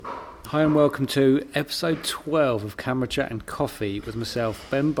Hi and welcome to episode 12 of Camera Chat and Coffee with myself,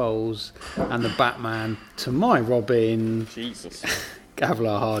 Ben Bowles, and the Batman to my Robin, Jesus,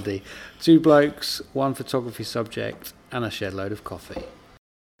 Gavilar Hardy. Two blokes, one photography subject, and a shed load of coffee.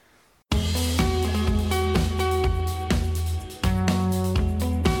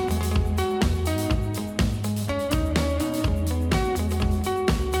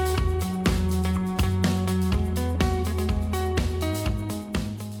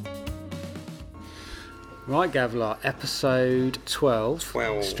 Right, Gavilar, episode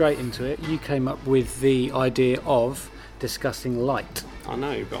 12. Straight into it. You came up with the idea of discussing light. I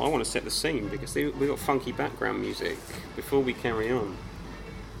know, but I want to set the scene because we've got funky background music before we carry on.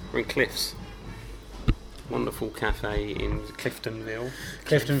 We're in Cliffs. Wonderful cafe in Cliftonville.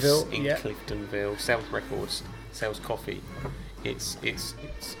 Cliftonville. Sells records, sells coffee. It's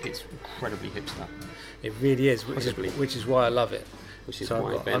incredibly hipster. It really is, which is why I love it.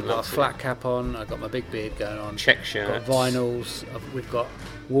 So I've got a flat cap on, I've got my big beard going on, check shirts, got vinyls, we've got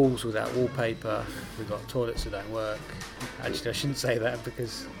walls without wallpaper, we've got toilets that don't work. Actually, I shouldn't say that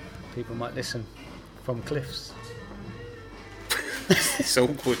because people might listen from Cliffs. It's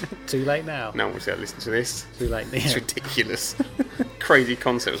awkward. Too late now. No one's going to listen to this. Too late now. It's ridiculous. Crazy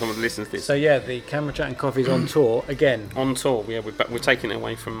concept. Someone listens to this. So yeah, the Camera Chat and Coffee's on tour again. On tour, yeah. We're taking it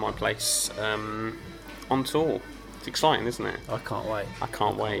away from my place. On tour. It's exciting, isn't it? I can't wait. I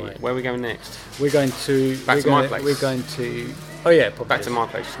can't wait. Where are we going next? We're going to my place. We're going to. Oh yeah, back to my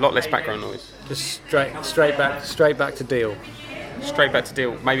place. A lot less background noise. Just straight back to Deal. Straight back to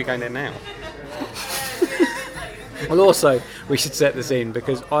Deal. Maybe going there now. Well, also we should set the scene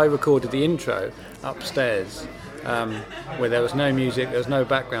because I recorded the intro upstairs, where there was no music, there was no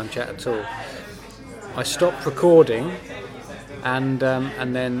background chat at all. I stopped recording. And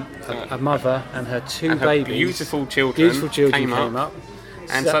then a mother and her two babies, beautiful children came up.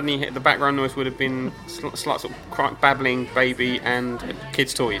 And suddenly the background noise would have been slight sort of babbling baby and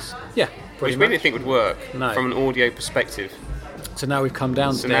kids' toys. Yeah, which we didn't think would work from an audio perspective. So now we've come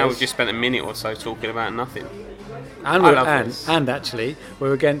downstairs. So now we've just spent a minute or so talking about nothing. And actually,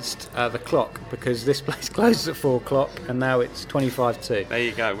 we're against the clock because this place closes at 4 o'clock and now it's 25 to. There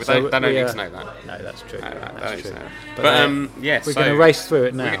you go. They don't need to know that. No, that's true. That's true. But yes, we're going to race through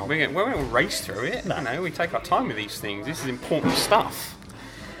it now. We're going to race through it. No. You know, we take our time with these things. This is important stuff.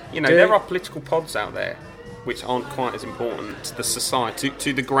 You know, there are political pods out there which aren't quite as important to the society,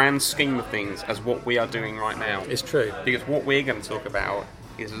 to the grand scheme of things as what we are doing right now. It's true. Because what we're going to talk about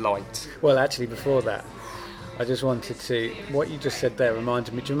is light. Well, actually, before that, I just wanted to... What you just said there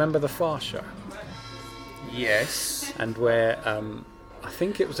reminded me... Do you remember The Far Show? Yes. And where... I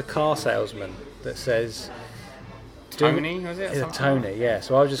think it was a car salesman that says... Tony, was it? Tony, yeah.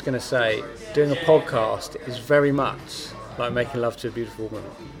 So I was just going to say, doing a podcast is very much like making love to a beautiful woman.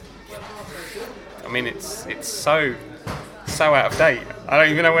 I mean, it's so out of date. I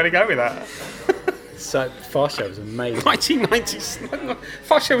don't even know where to go with that. So Far Show was amazing. 1990.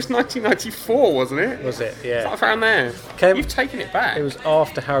 Far Show was 1994, wasn't it? Was it? Yeah. It's around there. You've taken it back. It was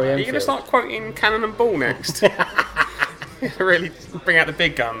after Harry Enfield. Are you going to start quoting Cannon and Ball next? Really bring out the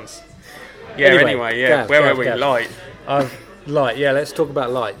big guns. Yeah. Anyway, yeah. Where were we? Light. Light. Yeah. Let's talk about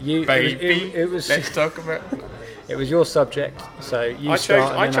light. Let's talk about. It was your subject, so you I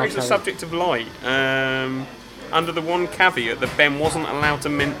chose the subject of light under the one caveat that Ben wasn't allowed to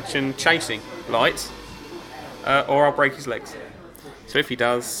mention chasing light, or I'll break his legs. So if he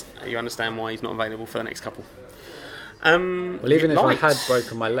does, you understand why he's not available for the next couple. Well, even if I had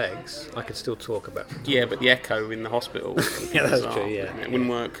broken my legs, I could still talk about it. Yeah, but the echo in the hospital. Yeah, that's true. Yeah, it wouldn't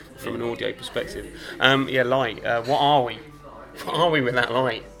work from an audio perspective. Light. What are we? What are we with that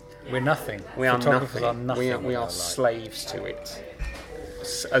light? We're nothing. We are nothing. Are nothing. We are slaves to it.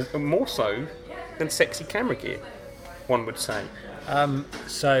 More so than sexy camera gear, one would say.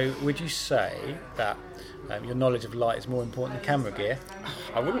 So would you say that your knowledge of light is more important than camera gear?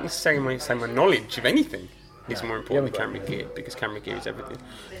 I wouldn't necessarily say my knowledge of anything is more important than camera gear, because camera gear is everything.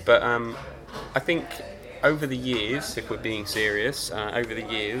 But I think over the years, if we're being serious,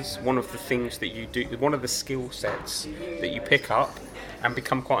 one of the things that you do, one of the skill sets that you pick up and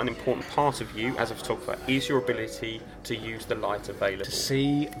become quite an important part of you as a photographer is your ability to use the light available. To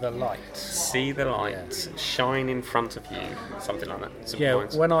see the light. See the light shine in front of you, something like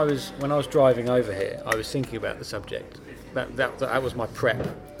that. When I was driving over here, I was thinking about the subject. That was my prep,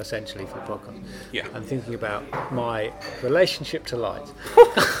 essentially, for the podcast. Yeah. And thinking about my relationship to light.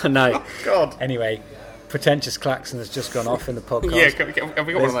 No. Oh, God. Anyway, pretentious klaxon has just gone off in the podcast. Yeah, have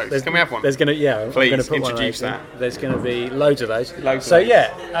we got one of those? Can we have one? There's going to, please I'm going to put introduce one of those that. There's going to be loads of those.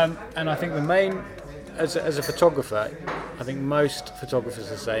 And I think the main, as a photographer, I think most photographers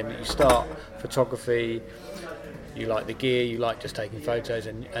are the same. You start photography, you like the gear, you like just taking photos,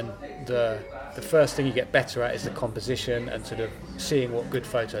 and the first thing you get better at is the composition and sort of seeing what good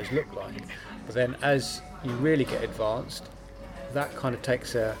photos look like. But then as you really get advanced, that kind of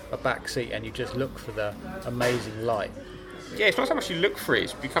takes a back seat, and you just look for the amazing light. Yeah, it's not so much you look for it;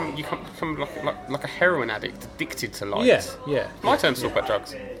 it's you become like a heroin addict, addicted to light. Yeah. My turn to talk about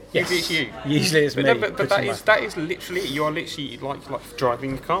drugs. Yes. Usually it's you. Usually it's me. But that is literally, you are literally like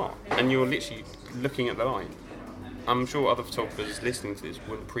driving a car, and you're literally looking at the light. I'm sure other photographers listening to this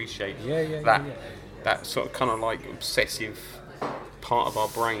would appreciate that sort of kind of like obsessive part of our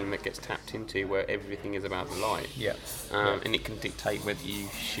brain that gets tapped into, where everything is about the light. Yeah. And it can dictate whether you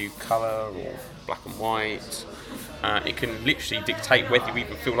shoot colour or black and white. It can literally dictate whether you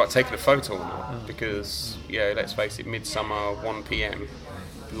even feel like taking a photo or not, because, let's face it, midsummer, 1 p.m,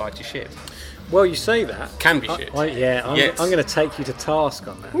 the light is shit. Well, you say that. Can be shit. I'm going to take you to task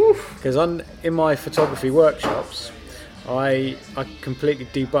on that. Because in my photography workshops, I completely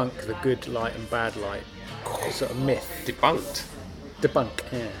debunk the good light and bad light sort of myth. Debunk,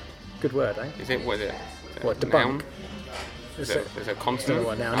 yeah. Good word, eh? What is it? What, debunk? Noun? Is it a I consonant? don't know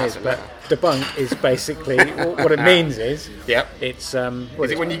what noun is, but debunk is basically, what it means is, it's...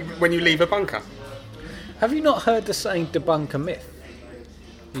 is it when you leave a bunker? Have you not heard the saying debunk a myth?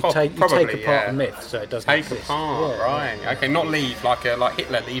 You take apart a myth, so it doesn't exist. Take apart, right. Okay, not leave, like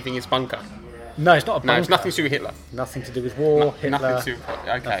Hitler leaving his bunker. No, it's not a bunker. No, it's nothing to do with Hitler. Nothing to do with war, Hitler, nothing to do with,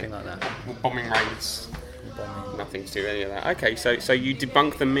 nothing like that. Bombing raids. Nothing to do with any of that. Okay, so you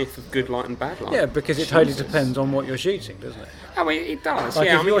debunk the myth of good light and bad light. Yeah, because it totally depends on what you're shooting, doesn't it? I mean, it does. Like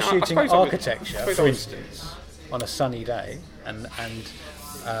if you're shooting architecture, for instance, on a sunny day, and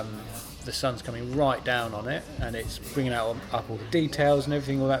the sun's coming right down on it, and it's bringing up all the details and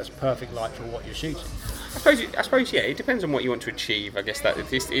everything. Well, that's perfect light for what you're shooting. I suppose, it depends on what you want to achieve. I guess that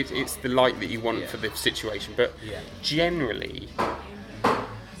it's the light that you want for the situation. But generally,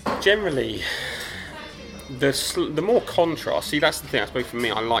 the more contrast. See, that's the thing. I suppose for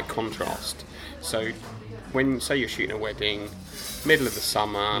me, I like contrast. So when say you're shooting a wedding, middle of the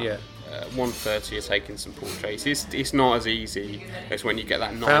summer. 1:30, you're taking some portraits. It's not as easy as when you get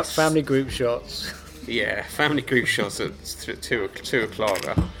that nice family group shots. Yeah, family group shots at 2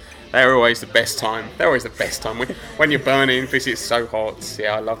 o'clock. They're always the best time. When you're burning because it's so hot.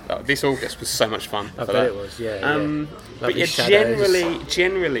 Yeah, I love that. This August was so much fun. I bet it was. But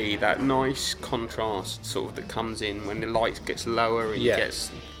generally that nice contrast sort of that comes in when the light gets lower and you get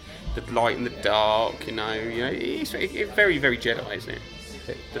the light in the dark. It's very, very Jedi, isn't it?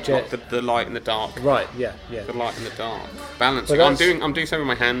 The light in the dark. Right. Yeah. The light in the dark. Balancing. I'm doing something with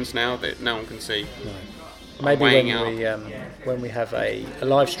my hands now that no one can see. No. Maybe when we have a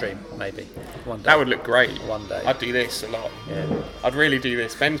live stream, maybe one day. That would look great. One day. I'd do this a lot. Yeah. I'd really do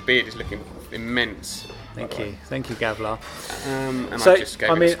this. Ben's beard is looking immense. Thank you, Gavlar. I just gave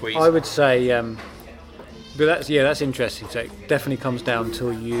it a squeeze. I would say, but that's interesting. So it definitely comes down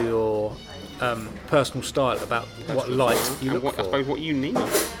to your personal style about what light you look for. I suppose what you need.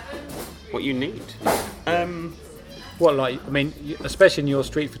 What light? I mean, especially in your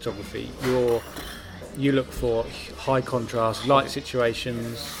street photography, you look for high contrast light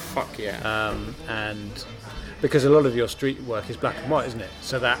situations. Fuck yeah. And because a lot of your street work is black and white, isn't it?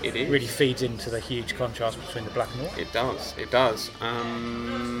 So that really feeds into the huge contrast between the black and white. It does.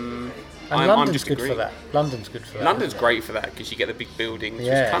 And London's good for that. London's great for that because you get the big buildings,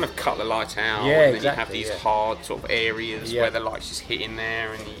 Yeah. just kind of cut the light out, Yeah, and then you have these hard sort of areas Yeah. where the light's just hitting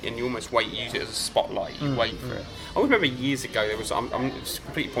there, and you almost use it as a spotlight. You wait for it. I remember years ago there was it's a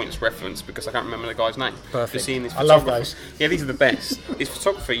completely pointless reference because I can't remember the guy's name. Perfect. Just seeing this I love those. Yeah, these are the best. This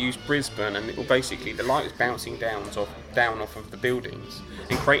photographer used Brisbane, and basically the light was bouncing down off of the buildings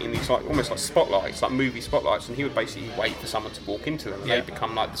and creating these almost like spotlights, like movie spotlights, and he would basically wait for someone to walk into them, and they'd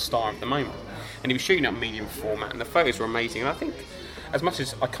become like the star of the moment. And he was shooting up medium format, and the photos were amazing. And I think, as much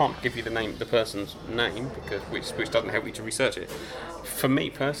as I can't give you the person's name which doesn't help you to research it, for me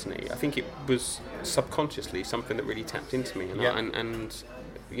personally, I think it was subconsciously something that really tapped into me, and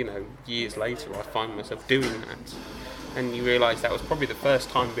years later I find myself doing that, and you realise that was probably the first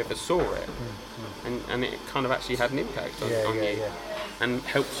time you ever saw it, and it kind of actually had an impact on you, and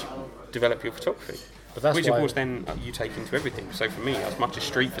helped develop your photography. But that's which of course then you take into everything. So for me, as much as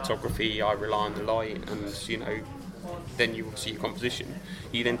street photography, I rely on the light, and then you see your composition.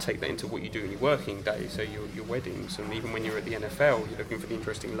 You then take that into what you do in your working day, so your weddings, and even when you're at the NFL, you're looking for the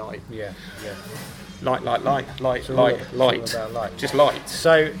interesting light. Light. About light. Just light.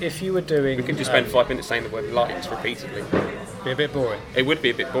 So if you were doing, we can just spend 5 minutes saying the word light repeatedly. Be a bit boring. It would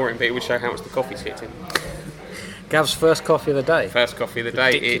be a bit boring, but it would show how much the coffee's hitting. Gav's first coffee of the day. First coffee of the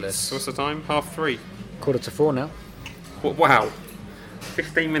day. Ridiculous. It's, what's the time? 3:30. 3:45 now. Wow.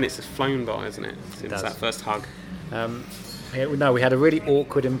 15 minutes has flown by, isn't it? Since does. that first hug. No, we had a really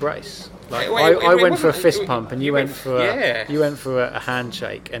awkward embrace. Like Wait, I it went for a wasn't- fist pump, and you went for yeah. you went for a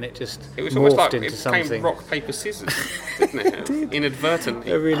handshake, and it just It was almost morphed like into it became something. rock, paper, scissors, didn't it?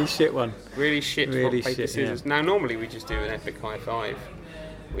 Inadvertently. A really shit one. Really shit Really rock, paper, shit, scissors. Now, normally we just do an epic high five,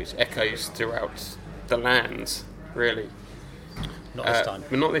 which echoes throughout the lands, really. Not this time.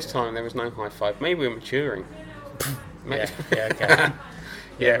 But not this time, there was no high five. Maybe we're maturing. Yeah, okay.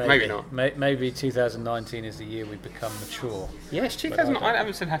 Yeah, maybe not. Maybe 2019 is the year we become mature. Yes, 2000. I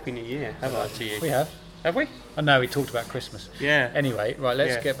haven't said Happy New Year, have I, to you? We have. Have we? Oh no, we talked about Christmas. Yeah. Anyway, right,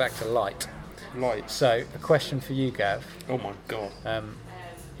 let's Yeah. get back to light. Lights. So, a question for you, Gav. Oh my god.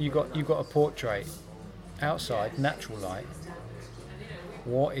 You got a portrait outside, natural light.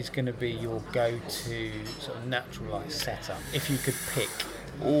 What is going to be your go-to sort of natural light setup if you could pick?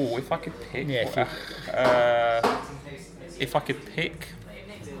 Oh, if I could pick. Yeah, If I could pick.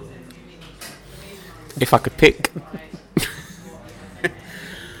 If I could pick.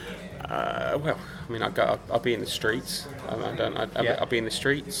 Well, I mean, I'll be in the streets. I'll be in the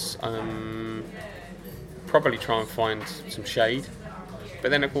streets. Probably try and find some shade. But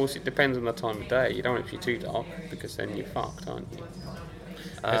then, of course, it depends on the time of day. You don't want it to be too dark because then you're fucked, aren't you?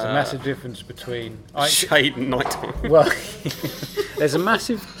 There's a massive difference between shade and night time. Well, there's a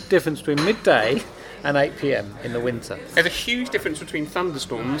massive difference between midday and 8 p.m. in the winter. There's a huge difference between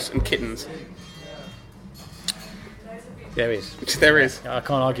thunderstorms and kittens. There is. There is. I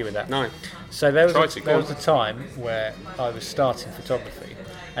can't argue with that. No. So there Try was to, there go was on. a time where I was starting photography,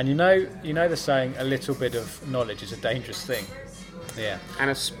 and you know the saying, a little bit of knowledge is a dangerous thing. Yeah, And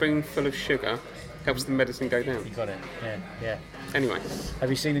a spoonful of sugar helps the medicine go down. you got it. Yeah. Anyway. Have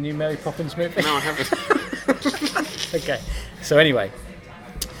you seen the new Mary Poppins movie? No, I haven't. Okay. So anyway,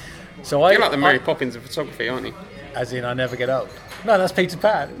 I You're like the Mary Poppins of photography, aren't you? as in I never get old. No, that's Peter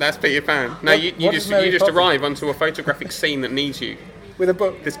Pan That's Peter Pan. No, What- you what is just Mary Poppins? arrive onto a photographic scene that needs you. with a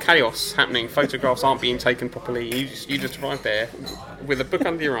book. There's chaos happening. Photographs aren't being taken properly. You just arrive there with a book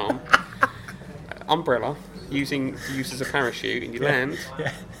under your arm, umbrella, used as a parachute, and you land,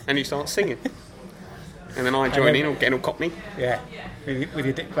 and you start singing. And then I join in, or getting all cockney. Yeah, with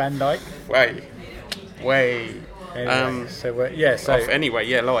your Dick Van Dyke. Way. Anyway, Anyway,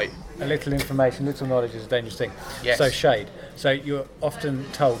 yeah, light. a little information, little knowledge is a dangerous thing. Yes. So shade. So you're often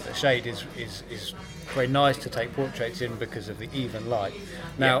told that shade is very nice to take portraits in because of the even light.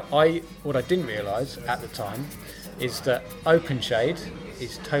 Now, what I didn't realise at the time is that open shade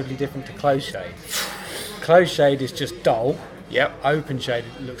is totally different to closed shade. Closed shade is just dull. Yep. Open shade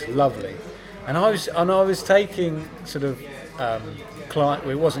looks lovely. And I was taking sort of client.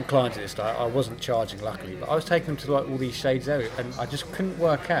 Well, it wasn't clients at this time. I wasn't charging, luckily, but I was taking them to like all these shades area, and I just couldn't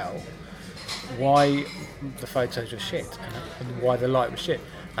work out why the photos were shit and why the light was shit.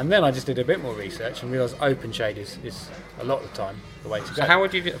 And then I just did a bit more research and realised open shade is a lot of the time the way to go. So how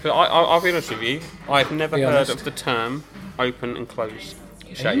would you do? But I'll be honest with you. I've never Be heard honest. of the term open and closed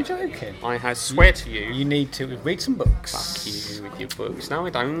shade. Are you joking? I swear to you. You need to read some books. Fuck you with your books. No, I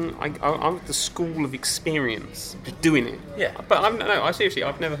don't. I'm at the school of experience, just doing it. Yeah. But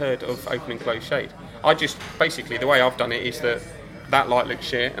I've never heard of open and closed shade. I just basically the way I've done it is that light looks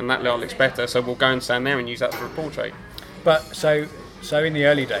shit and that light looks better, so we'll go and stand there and use that for a portrait. But so in the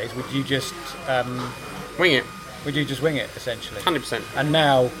early days, would you just Wing it, wing it essentially? 100%. And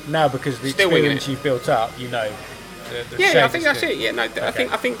now because of the Still winging experience it. you've built up, you know. The Yeah, I shade think is that's good. it. Yeah, no, I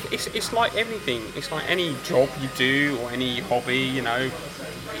think it's like everything. It's like any job you do or any hobby. You know,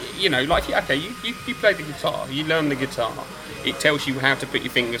 like you play the guitar, you learn the guitar. It tells you how to put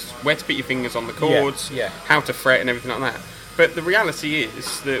your fingers, where to put your fingers on the chords, Yeah. how to fret and everything like that. But the reality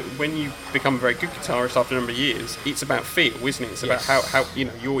is that when you become a very good guitarist after a number of years, it's about feel, isn't it? It's about how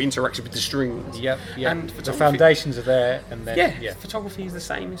your interaction with the strings. Yep. And The photography- foundations are there, and then photography is the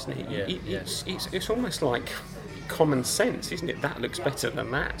same, isn't it? Yeah, It's almost like common sense, isn't it? That looks better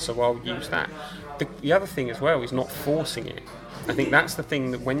than that, so I'll use that. The other thing as well is not forcing it. I think that's the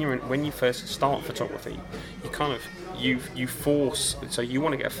thing that when you first start photography, you kind of you force. So you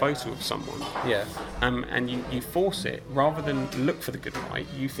want to get a photo of someone, Yeah. and you force it rather than look for the good light.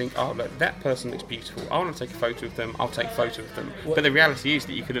 You think, oh look, that person looks beautiful. I want to take a photo of them. I'll take a photo of them. But the reality is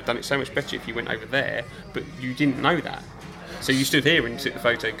that you could have done it so much better if you went over there, but you didn't know that. So you stood here and took the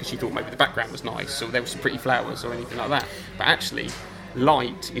photo because you thought maybe the background was nice or there were some pretty flowers or anything like that. But actually,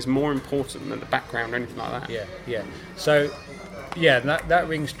 light is more important than the background or anything like that. Yeah. So, that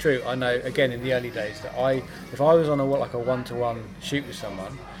rings true. I know. Again, in the early days, that if I was on a one-to-one shoot with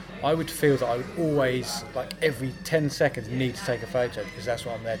someone, I would feel that I would always, like every 10 seconds, need to take a photo because that's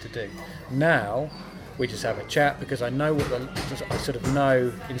what I'm there to do. Now, we just have a chat because I know I sort of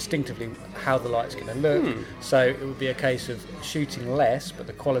know instinctively how the light's going to look. So it would be a case of shooting less, but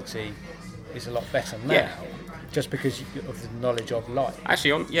the quality is a lot better now, just because of the knowledge of light.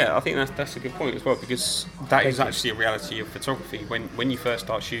 Actually, I think that's a good point as well, because that is actually a reality of photography. When you first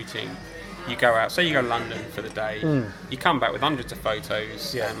start shooting, you go out, say you go to London for the day, you come back with hundreds of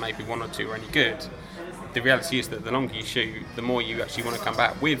photos, and maybe one or two are any good. The reality is that the longer you shoot, the more you actually want to come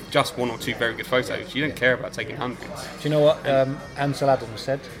back with just one or two very good photos. You don't care about taking hundreds. Do you know what Ansel Adams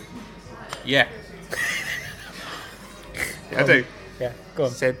said? Yeah. I do. Yeah, go on.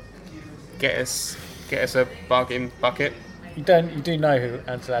 He said, get us a bargain bucket. You do know who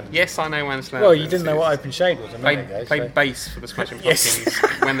Ansel Adams is? Yes, I know Ansel Adams. Well, you didn't know what Open Shade was a minute ago. Played bass for the Smashing Pumpkins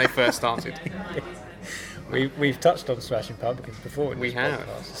when they first started. We've touched on Smashing Pumpkins before in this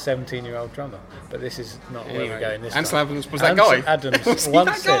podcast. 17-year-old drummer, but this is not where we're going this Ansel time. Adams was that guy? Adams Was he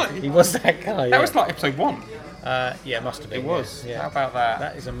once that guy? said he was that guy. That was like episode 1. Yeah, it must have been. It was. Yeah. How about that?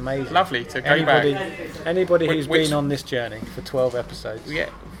 That is amazing. Lovely to go back. Anybody who's been on this journey for 12 episodes. Yeah.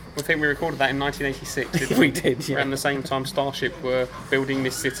 I think we recorded that in 1986, didn't we did, yeah. Around the same time Starship were building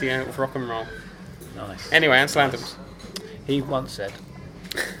this city out of rock and roll. Nice. Anyway, Ansel Adams. He once said...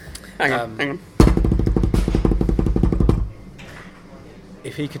 Hang on.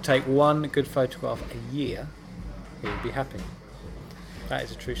 If he could take one good photograph a year, he would be happy. That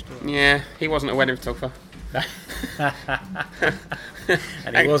is a true story. Yeah, he wasn't a wedding photographer.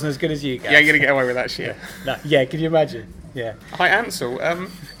 And he wasn't as good as you guys. Yeah, you're going to get away with that shit. No, yeah, can you imagine? Yeah. Hi Ansel,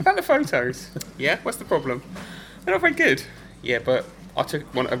 about the photos. Yeah, what's the problem? They're not very good. Yeah, but I took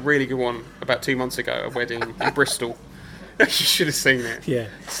a really good one about 2 months ago at a wedding in Bristol. You should have seen it. Yeah.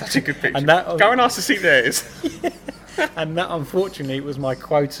 Such a good picture. And that, go and ask to see theirs. And that, unfortunately, was my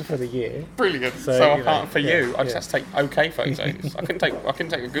quota for the year. Brilliant. So I can't, I just have to take okay photos. I couldn't take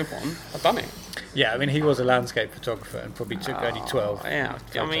a good one. I've done it. Yeah, I mean, he was a landscape photographer and probably took only 12. Yeah,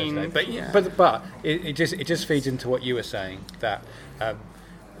 I mean, but it just feeds into what you were saying, that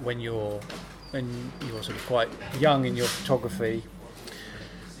when you're sort of quite young in your photography,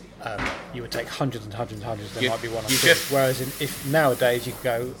 you would take hundreds and hundreds and hundreds. There might be one or two. Whereas if nowadays you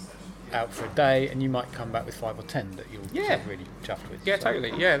go out for a day and you might come back with 5 or 10 that you'll really chuffed with. Yeah,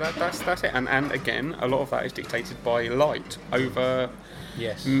 totally. Yeah, that's it. And again, a lot of that is dictated by light over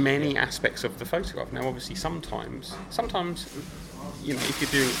many aspects of the photograph. Now, obviously, sometimes, if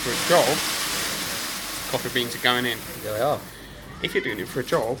you're doing it for a job, coffee beans are going in. There they are. If you're doing it for a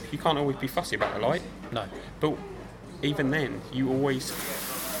job, you can't always be fussy about the light. No. But even then, you always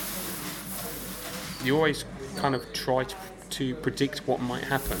kind of try to predict what might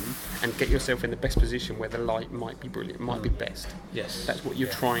happen and get yourself in the best position where the light might be brilliant, might be best. Yes. That's what you're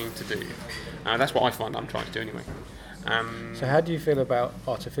trying to do. That's what I find I'm trying to do anyway. So how do you feel about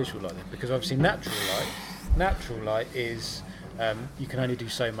artificial light then? Because obviously natural light is, you can only do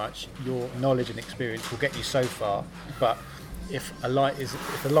so much. Your knowledge and experience will get you so far, but if the light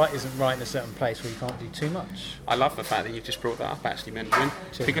isn't right in a certain place, well, you can't do too much. I love the fact that you've just brought that up, actually, Benjamin,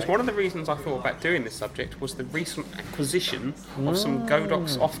 because one of the reasons I thought about doing this subject was the recent acquisition of some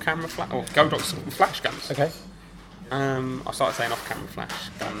Godox off-camera Godox flash guns. Okay. I started saying off-camera flash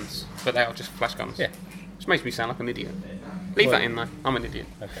guns, but they are just flash guns. Yeah. Which makes me sound like an idiot. Leave that in though. I'm an idiot.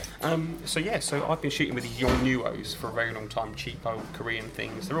 Okay. So I've been shooting with these Yongnuos for a very long time. Cheap old Korean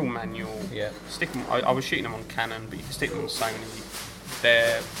things. They're all manual. Yeah. I was shooting them on Canon, but you can stick them on Sony.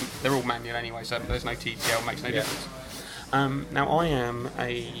 They're all manual anyway, so there's no TTL. Makes no difference. Now I am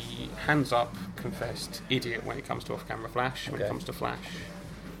a hands-up, confessed idiot when it comes to off-camera flash. When it comes to flash,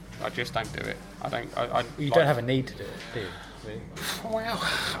 I just don't do it. You don't have a need to do it, do you? Really? Well,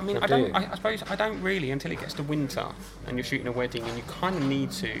 I mean, I suppose I don't really until it gets to winter and you're shooting a wedding and you kind of need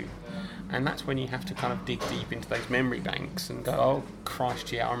to, and that's when you have to kind of dig deep into those memory banks and go, oh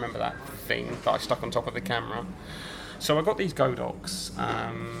Christ, yeah, I remember that thing that I stuck on top of the camera. So I got these Godox.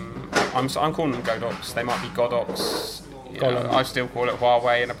 I'm calling them Godox. They might be Godox. I still call it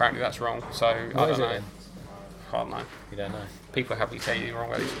Huawei, and apparently that's wrong. So I don't know. I don't know. You don't know. People happily tell you the wrong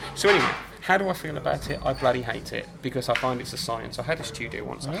way. So anyway, how do I feel about it? I bloody hate it because I find it's a science. I had a studio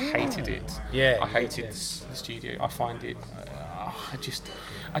once. I hated it. Yeah. I hated the studio. I find it. I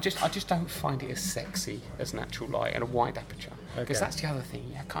just don't find it as sexy as natural light and a wide aperture. Because that's the other thing.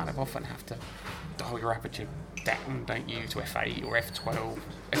 You kind of often have to dial your aperture down, don't you, to f8 or f12.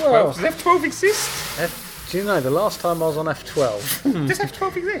 Does f12 exist? Do you know the last time I was on f12? Does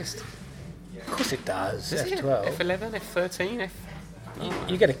f12 exist? Of course it does. Does F12. F11, F13,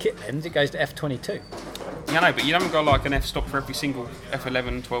 You get a kit lens, it goes to f22. Yeah, I know, but you haven't got like an f-stop for every single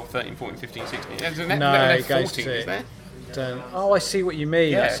F11, 12, 13, 14, 15, 16. There's an No, it goes F14, to- is there? Oh, I see what you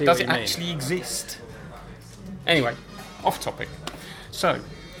mean. I Yeah, see does what it you mean. actually exist? Anyway, off topic. So,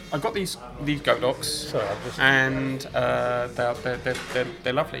 I got these goat dogs, Sorry, I've just... and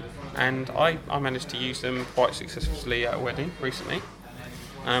they're lovely. And I managed to use them quite successfully at a wedding recently.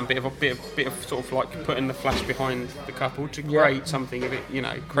 Bit of sort of like putting the flash behind the couple to create something of it,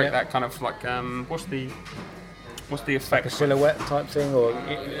 create that kind of like what's the effect? a silhouette type thing, or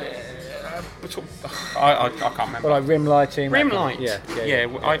I can't remember. like rim lighting. Rim that kind lights. of- Yeah.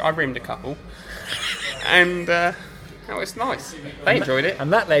 I rimmed a couple, and it's nice. They enjoyed it.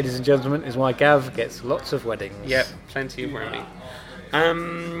 And that, ladies and gentlemen, is why Gav gets lots of weddings. Yep, plenty of rimming.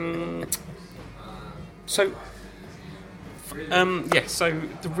 So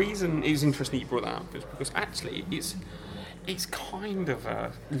the reason it's interesting that you brought that up is because actually it's kind of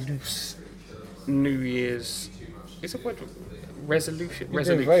a loose New Year's. Is it word? Resolution. You're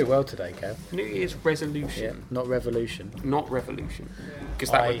doing very well today, Gav. New Year's resolution. Yeah, not revolution. Not revolution,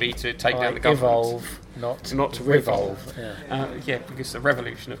 because that would be to take down the government. Evolve, not to revolve. Yeah. Because the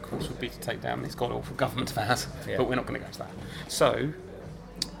revolution, of course, would be to take down this god-awful government of ours, Yeah. but we're not going to go to that. So,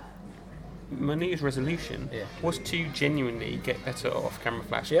 my New Year's resolution was to genuinely get better at off-camera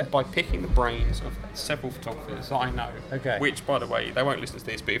flash by picking the brains of several photographers that I know. Okay. Which, by the way, they won't listen to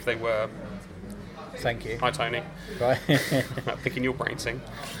this, but if they were, Thank you. hi Tony, Right. picking your brains thing.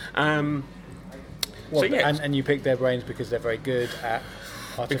 Well, So yeah, and you pick their brains because they're very good at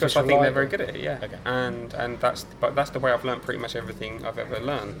artificial because I think light, they're very or- good at it, yeah. Okay. And that's the way I've learned pretty much everything I've ever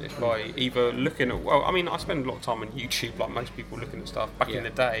learned. Is by either looking at, well, I mean, I spend a lot of time on YouTube, like most people, looking at stuff. Back in the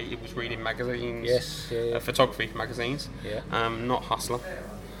day, it was reading magazines, Yes, yeah. photography magazines, Yeah. Not Hustler.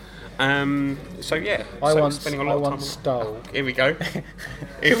 So yeah, I so once spending a lot of time stole. Here we go.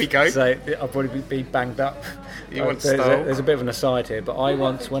 Here we go. So I'll probably be banged up. You once there's stole? there's a bit of an aside here, but I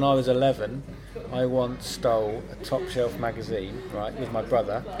once, when I was 11, I once stole a Top Shelf magazine, right, with my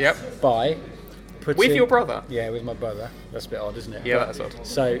brother. Yep. By putting, With your brother? Yeah, with my brother. That's a bit odd, isn't it? Yeah, But- that's odd.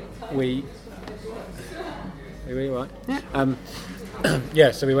 So we. Are we right?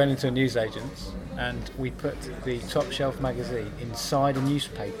 Yeah. So we went into a newsagent's and we put the Top Shelf magazine inside a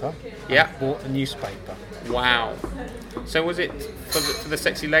newspaper. Yeah. And bought the newspaper. Wow. So was it for the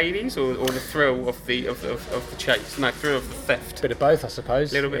sexy ladies or the thrill of the chase? No, thrill of the theft. Bit of both, I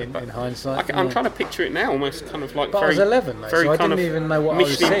suppose. Little bit in, of both. in hindsight. I'm yeah. trying to picture it now, almost kind of like But I very, was 11 though, very so I kind didn't of even know what I was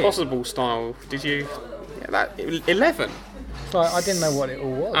Mission seeing. Impossible style. Did you? Yeah, that 11. It's like, I didn't know what it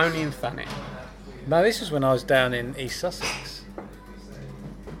all was. Only in Thanet. No, this was when I was down in East Sussex.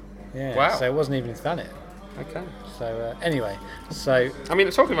 Yeah. Wow. So it wasn't even in Thanet. Okay. So anyway, so I mean,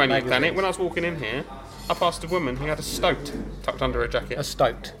 talking about only in Magazines. Thanet, when I was walking in here, I passed a woman who had a stoat tucked under her jacket. a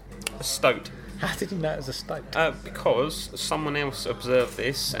stoat. A stoat. How did you know it was a stoat? Because someone else observed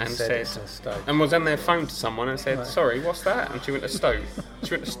this and Said said, it's a stoat. and was on their phone to someone and said, Right. "Sorry, what's that?" And she went, "A stoat." She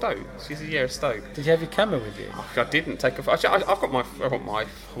went, "A stoat." She said, "Yeah, a stoat." Did you have your camera with you? I didn't take a photo. I've got my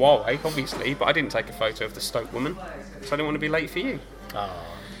Huawei, obviously, but I didn't take a photo of the stoat woman, so I didn't want to be late for you. Oh.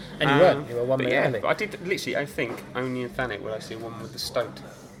 And you weren't. You were 1 but minute yeah, early. but I did literally. I think only in Thanet will I see a woman with the stoat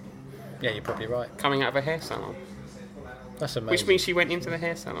Yeah, you're probably right. coming out of a hair salon, That's amazing. which means she went into the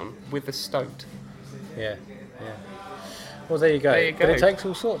hair salon with the stoat. Yeah, yeah. Well, there you go. There you But go. it takes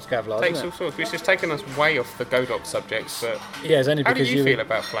all sorts, Gavlar, Takes doesn't all sorts, which has taken us way off the Godot subjects. But it? Yeah, it's only how do because you feel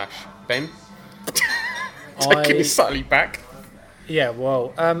about Flash, Ben? I- Taking this slightly back. Yeah,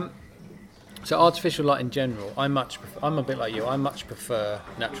 well, so artificial light in general, I'm a bit like you. I much prefer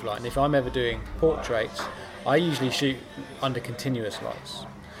natural light, and if I'm ever doing portraits, I usually shoot under continuous lights.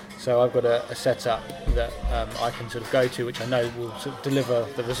 So I've got a setup that I can sort of go to, which I know will sort of deliver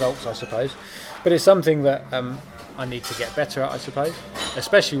the results, I suppose. But it's something that I need to get better at, I suppose,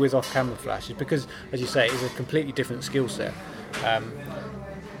 especially with off-camera flashes, because, as you say, it's a completely different skill set.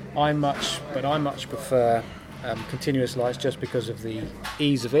 I much prefer continuous lights just because of the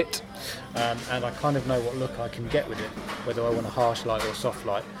ease of it, and I kind of know what look I can get with it, whether I want a harsh light or soft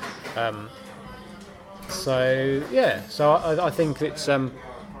light. So I think it's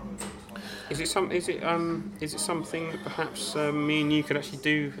Is it something that perhaps me and you could actually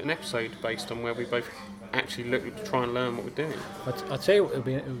do an episode based on where we both actually look to try and learn what we're doing? I'll tell you what, it'd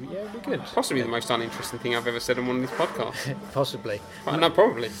be good. Possibly the most uninteresting thing I've ever said on one of these podcasts. Possibly. No,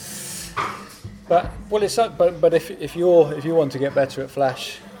 probably. But if you want to get better at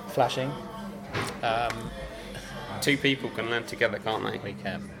flashing, Two people can learn together, can't they? we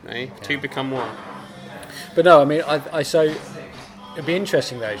can. Eh? Two become one. But no, I mean, so it'd be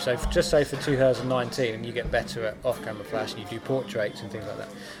interesting though. So just say for 2019, and you get better at off-camera flash, and you do portraits and things like that.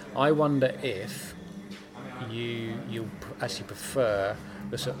 I wonder if you'll actually prefer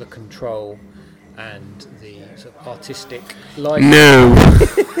the sort of the control and the sort of artistic life. No.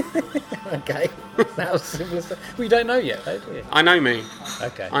 Okay, that was simple. Well, you don't know yet, though, do you? I know me.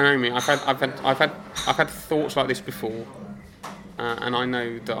 Okay. I know me. I've had thoughts like this before, and I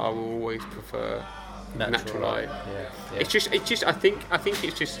know that I will always prefer natural light. Yeah. It's just. I think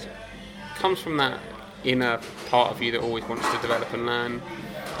it's just comes from that inner part of you that always wants to develop and learn,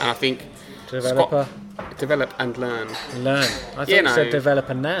 and I think develop and learn. Learn. I thought you said develop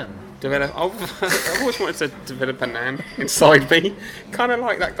and nan. I've always wanted to develop a nan inside me, kind of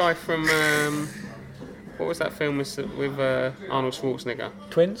like that guy from what was that film with Arnold Schwarzenegger?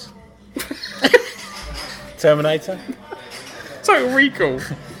 Twins. Terminator. Total Recall.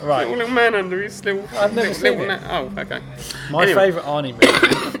 Right. Little man under his little. I've never seen it. Oh, okay. My favourite Arnie movie.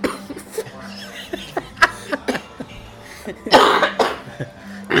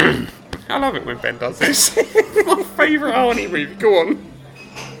 I love it when Ben does this. My favourite Arnie movie. Go on.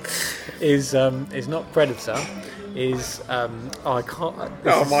 Is not Predator. I can't.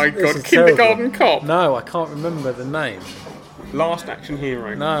 Oh my God! Kindergarten Cop. No, I can't remember the name. Last Action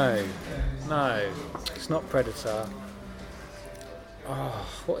Hero. No, it's not Predator. Oh,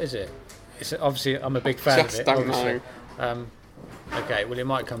 what is it? It's obviously I'm a big fan Just of it. don't obviously. know. Okay, well it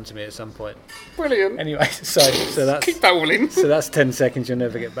might come to me at some point. Brilliant. Anyway, so that's keep that all in. So that's 10 seconds you'll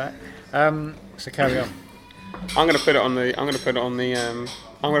never get back. So carry on. I'm gonna put it on the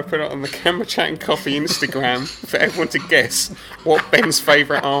Camera Chat and Coffee Instagram for everyone to guess what Ben's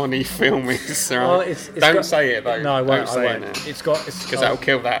favourite Arnie film is. Right? Well, don't say it though. No, I won't. Don't say I won't. it Because that'll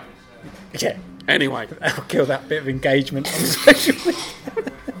kill that. Yeah. Anyway, that'll kill that bit of engagement on social media.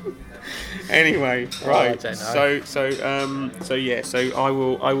 Anyway, right. I don't know. So I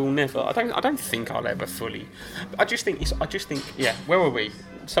will never. I don't think I'll ever fully. I just think. Yeah. Where were we?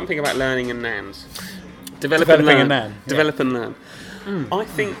 Something about learning and nans. Developing and learn. Develop and learn. I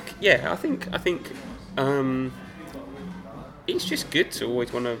think. It's just good to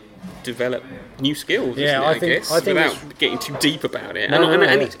always want to develop new skills. Yeah, I guess without getting too deep about it.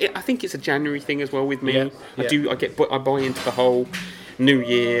 I think it's a January thing as well with me. Yeah. I buy into the whole New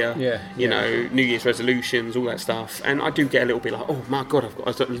Year, you know, New Year's resolutions, all that stuff, and I do get a little bit like, oh my God, I've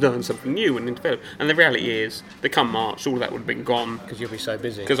got to learn something new and develop. And the reality is, that come March, all that would have been gone because you'll be so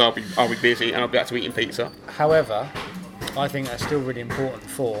busy. Because I'll be busy and I'll be back to eating pizza. However, I think that's still really important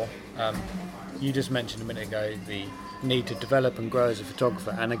for. You just mentioned a minute ago the need to develop and grow as a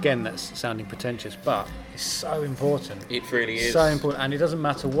photographer, and again, that's sounding pretentious, but it's so important. It really is so important, and it doesn't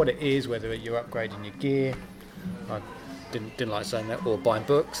matter what it is, whether you're upgrading your gear. Didn't like saying that, or buying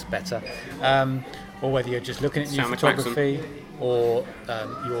books, better, or whether you're just looking at new photography, or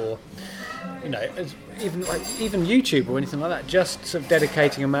you're, even YouTube or anything like that. Just sort of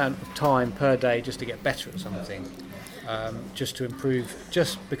dedicating amount of time per day just to get better at something, just to improve.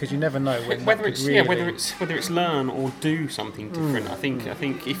 Just because you never know whether it's learn or do something different. I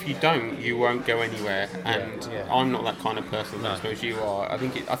think if you don't, you won't go anywhere. And I'm not that kind of person. I suppose you are. I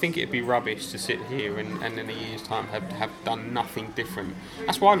think it'd be rubbish to sit here and in a year's time have done nothing different.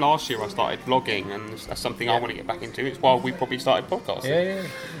 That's why last year I started vlogging, and that's something I want to get back into. It's why we probably started podcasting.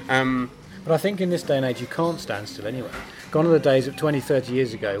 But I think in this day and age you can't stand still anyway. Gone are the days of 20, 30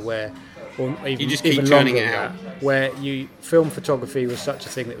 years ago where, or even, you just keep even churning longer it than out. that, where film photography was such a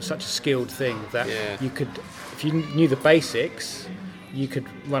thing, that was such a skilled thing that you could, if you knew the basics, you could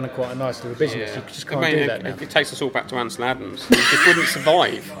run quite a nice little business. You just can't do that now. It takes us all back to Ansel Adams. He just wouldn't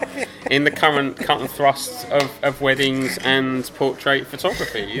survive in the current cut and thrust of weddings and portrait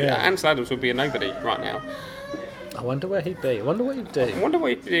photography. Ansel Adams would be a nobody right now. I wonder where he'd be. I wonder what he'd do. I wonder what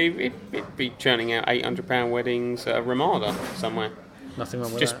he'd do. He'd be churning out £800 weddings at Ramada somewhere. Nothing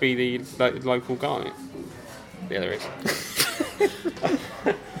wrong with just that. Just be the local guy. Yeah, there is.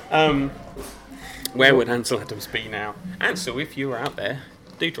 Where would Ansel Adams be now? Ansel, if you were out there,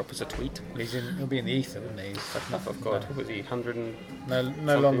 do drop us a tweet. He'll be in the ether, wouldn't he? Oh God, what was he? 100 and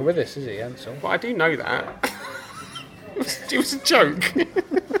no longer with us, is he, Ansel? Well, I do know that. It was a joke.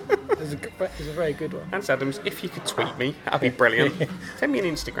 It's a very good one. Ansel Adams, if you could tweet me, that'd be brilliant. Send me an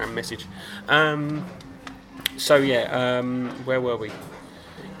Instagram message. Where were we?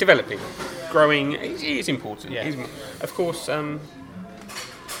 Developing, growing is important. Yeah. Of course,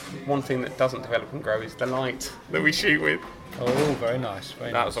 one thing that doesn't develop and grow is the light that we shoot with. Oh, very nice.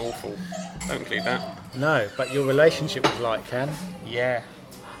 That was awful. Don't include that. No, but your relationship with light can. Yeah.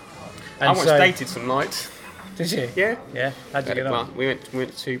 And I once dated some light. Did you? Yeah. Yeah. How'd you get on? We went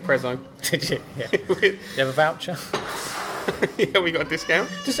to Prezzo. Did you? Yeah. Do you have a voucher? Yeah, we got a discount.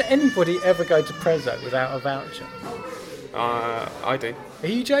 Does anybody ever go to Prezzo without a voucher? I do. Are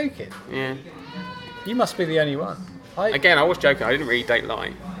you joking? Yeah. You must be the only one. Again, I was joking. I didn't really date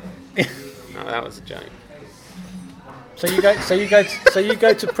light. No, that was a joke. So you go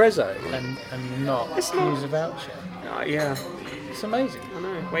to Prezzo and not use a voucher. Yeah. It's amazing. I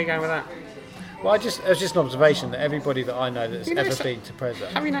know. Where are you going with that? Well, it was just an observation that everybody that I know that's ever been to Prezzo.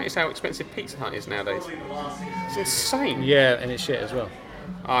 Have you noticed how expensive Pizza Hut is nowadays? It's insane. Yeah, and it's shit as well.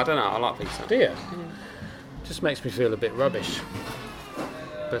 Oh, I don't know. I like Pizza Hut. Do you? Just makes me feel a bit rubbish.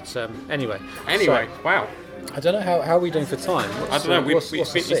 But anyway. Anyway, so, wow. I don't know how are we doing for time. I don't know. What's the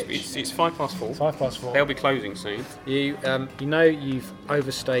sitch? It's 4:05. 4:05. They'll be closing soon. You know you've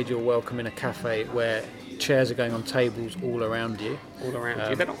overstayed your welcome in a cafe where chairs are going on tables all around you. All around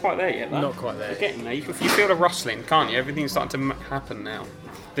you. They're not quite there yet, though. Not quite there. They're getting there. You feel the rustling, can't you? Everything's starting to happen now.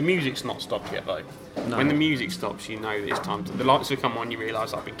 The music's not stopped yet, though. No. When the music stops, you know that it's time to. The lights will come on. You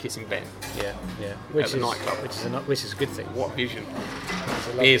realise I've been kissing Ben. Yeah. At the nightclub. Which is a good thing. What vision?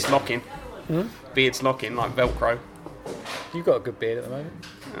 Beard's locking. Beard's locking like Velcro. You've got a good beard at the moment.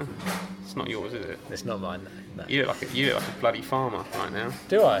 It's not yours, is it? It's not mine. No. You look like a bloody farmer right now.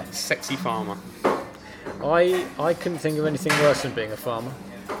 Do I? Sexy farmer. I couldn't think of anything worse than being a farmer.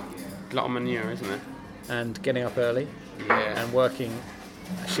 A lot of manure, isn't it? And getting up early. Yeah. And working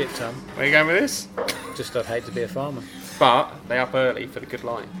a shit ton. Where are you going with this? Just I'd hate to be a farmer. But they up early for the good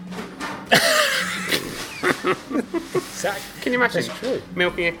light. Exactly. Can you imagine That's true.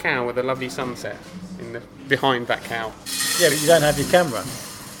 milking a cow with a lovely sunset behind that cow? Yeah, but you don't have your camera.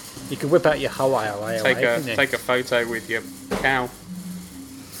 You could whip out your Hawaii. Take a photo with your cow.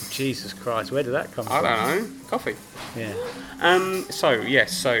 Jesus Christ, where did that come from? I don't know. Coffee. Yeah. So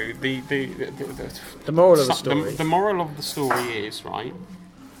yes. So the moral of the story. The moral of the story is right.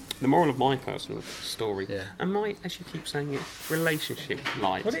 The moral of my personal story, and my, as you keep saying it, relationship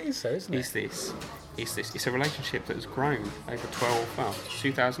light. Well, it is, though, isn't it? Is this? It's a relationship that has grown over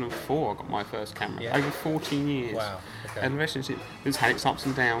 2004 I got my first camera. Yeah. Over 14 years. Wow. Okay. And the relationship has had its ups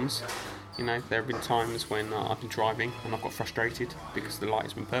and downs. You know, there have been times when I've been driving and I've got frustrated because the light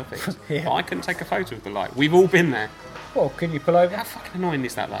has been perfect. Yeah. But I couldn't take a photo of the light. We've all been there. Well, can you pull over? How fucking annoying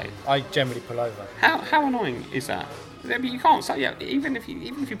is that light? I generally pull over. How annoying is that? I mean, you can't say even if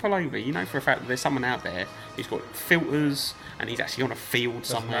you pull over, you know for a fact that there's someone out there who's got filters and he's actually on a field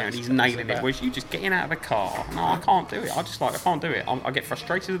somewhere and he's nailing it. Whereas you just getting out of the car, no, I can't do it. I can't do it. I get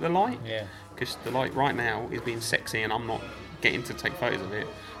frustrated at the light because the light right now is being sexy and I'm not getting to take photos of it.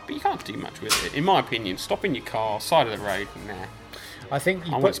 But you can't do much with it, in my opinion. Stopping your car, side of the road, nah. I think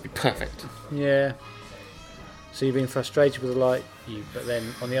I want it to be perfect. Yeah. So you've been frustrated with the light, but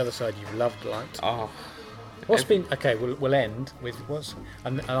then on the other side you've loved light. Oh. What's been okay? We'll end with what's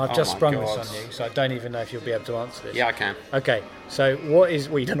and I've just sprung this on you, so I don't even know if you'll be able to answer this. Yeah, I can. Okay, so what is?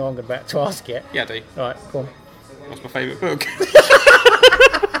 Well, you don't know I'm about to ask yet. Yeah, I do. All right, go on. What's my favourite book?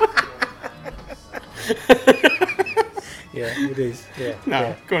 Yeah, it is. Yeah.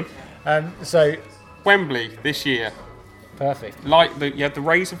 No, go on. So Wembley this year. Perfect. You had the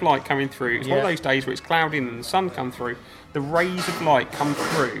rays of light coming through. It's one of those days where it's cloudy and the sun come through. The rays of light come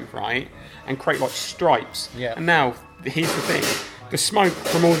through, right, and create like stripes. Yeah. And now here's the thing: the smoke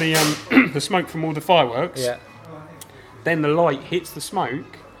from all the the smoke from all the fireworks. Yeah. Then the light hits the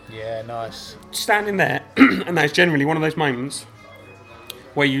smoke. Yeah, nice. Standing there, and that's generally one of those moments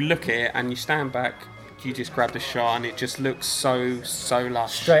where you look at it and you stand back. You just grab the shot and it just looks so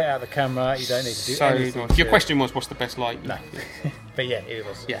lush. Straight out of the camera, you don't need to do anything. Your question was, what's the best light? No. But yeah, it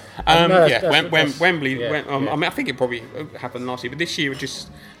was. Yeah. Wembley. I mean, I think it probably happened last year, but this year it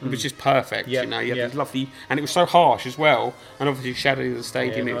was just perfect. Yeah, you know, you had these lovely, and it was so harsh as well. And obviously, shadow of the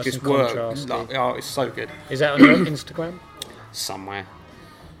stadium, nice it just and worked. contrasty. Oh, it's so good. Is that on your Instagram? Somewhere.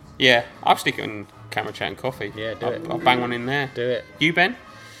 Yeah, I'll stick it on Camera Chat and Coffee. Yeah, do it. I'll bang one in there. Do it. You, Ben?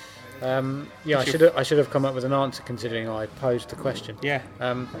 Yeah, I should have come up with an answer considering I posed the question. Yeah.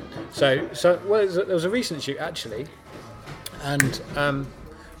 There was a recent shoot actually, and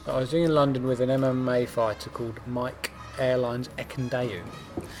I was doing in London with an MMA fighter called Mike Airlines Ekundayo.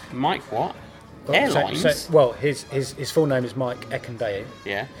 Mike what? Well, Airlines. His full name is Mike Ekundayo.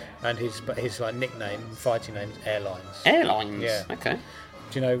 Yeah. And his like nickname, fighting name is Airlines. Airlines. Yeah. Okay.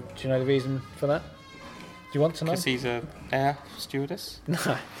 Do you know the reason for that? Do you want to know? Because he's a air stewardess.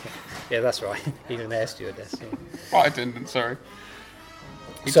 No. Yeah, that's right. He's an air stewardess. Yeah. Flight attendant. Sorry.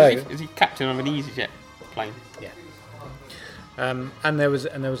 Is he captain of an EasyJet plane? Yeah. And there was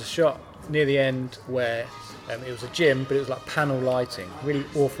a shot near the end where it was a gym, but it was like panel lighting, really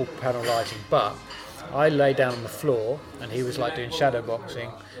awful panel lighting. But I lay down on the floor, and he was like doing shadow boxing,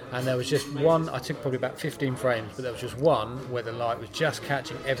 And there was just one, I took probably about 15 frames, but there was just one where the light was just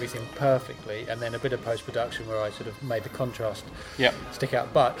catching everything perfectly, and then a bit of post-production where I sort of made the contrast stick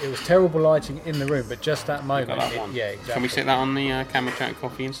out. But it was terrible lighting in the room, but just that moment. Got that one. Yeah, exactly. Can we set that on the Camera Chat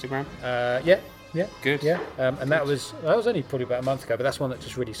Coffee Instagram? Yeah. Good. Yeah, and that was only probably about a month ago, but that's one that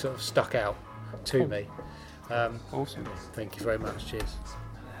just really sort of stuck out to me. Awesome. Thank you very much. Cheers.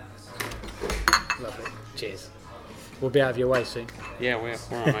 Lovely. Cheers. We'll be out of your way soon. Yeah, we're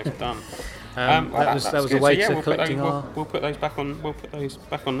almost done. That was a way to collecting our. We'll put those back on. We'll put those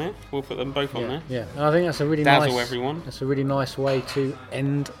back on there. We'll put them both on there. Yeah, and I think that's a really Dazzle nice. everyone. That's a really nice way to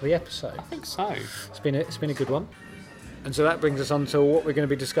end the episode. I think so. It's been a good one. And so that brings us on to what we're going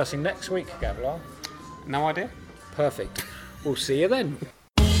to be discussing next week, Gavilar. No idea. Perfect. We'll see you then.